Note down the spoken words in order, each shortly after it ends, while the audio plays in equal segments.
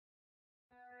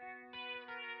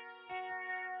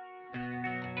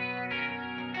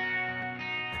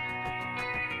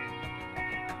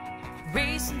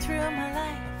Racing through my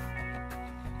life,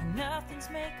 and nothing's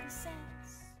making sense.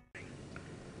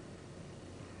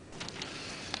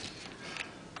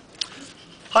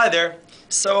 Hi there.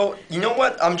 So, you know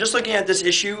what? I'm just looking at this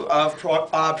issue of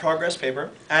Progress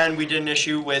paper, and we did an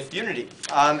issue with Unity.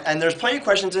 And there's plenty of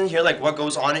questions in here, like what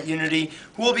goes on at Unity,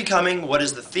 who will be coming, what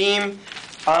is the theme,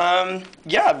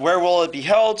 yeah, where will it be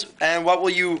held, and what will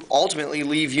you ultimately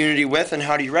leave Unity with, and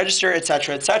how do you register,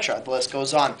 etc., etc. The list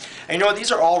goes on. And you know what?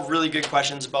 These are all really good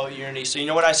questions about Unity. So you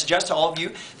know what? I suggest to all of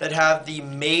you that have the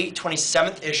May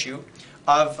 27th issue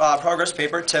of Progress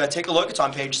paper to take a look. It's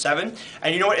on page 7.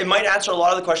 And you know what? It might answer a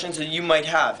lot of the questions that you might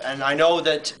have. And I know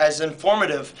that as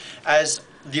informative as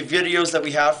the videos that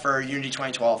we have for Unity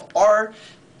 2012 are,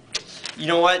 you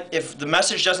know what? If the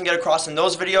message doesn't get across in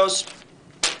those videos,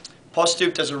 Paul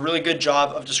Stoop does a really good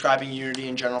job of describing Unity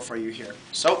in general for you here.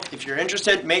 So, if you're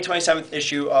interested, May 27th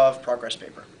issue of Progress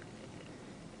paper.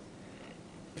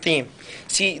 Theme.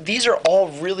 See, these are all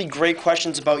really great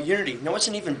questions about Unity. You know what's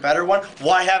an even better one?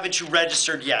 Why haven't you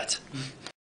registered yet?